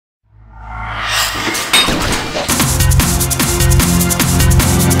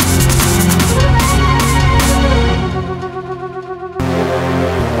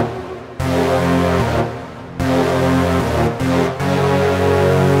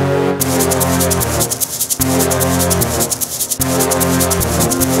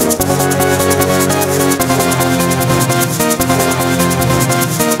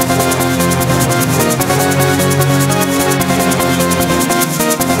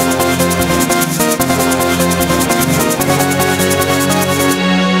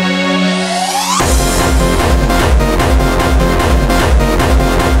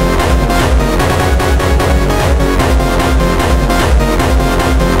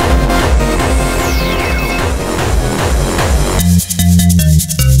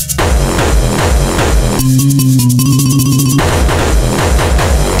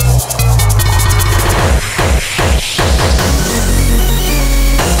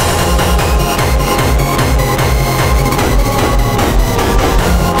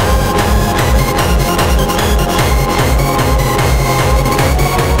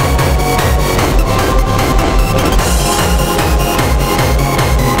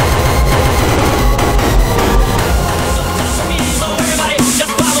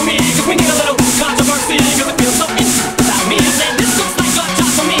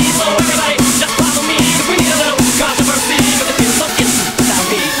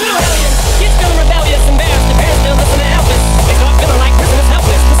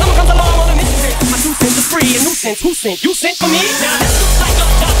sense. Who sent? You sent for me? Now this looks like a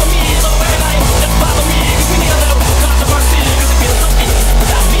job for me. So everybody just follow me, 'cause we need a little controversy, 'cause it feels so empty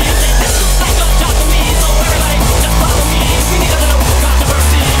without me. This looks like a job for me. So everybody just follow me, 'cause we need a little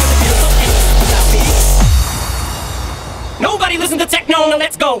controversy, 'cause it feels so empty without me. Nobody listen to techno, now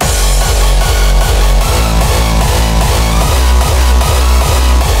let's go.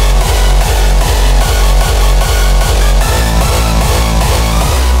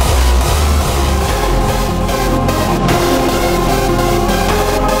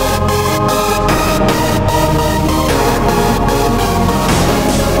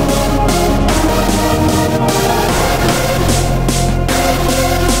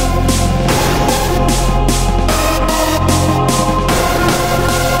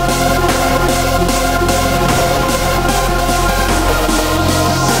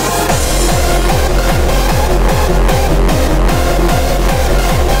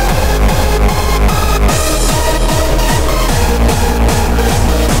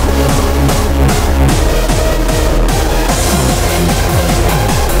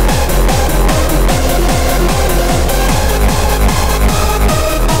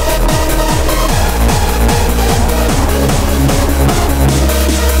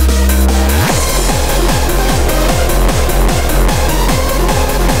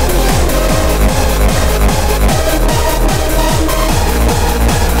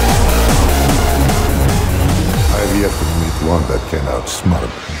 One that can outsmart a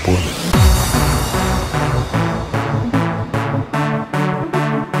bullet.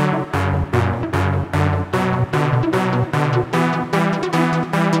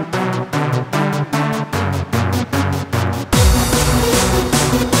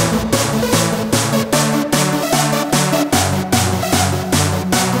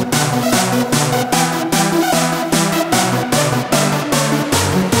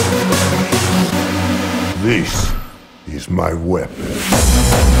 This is my weapon.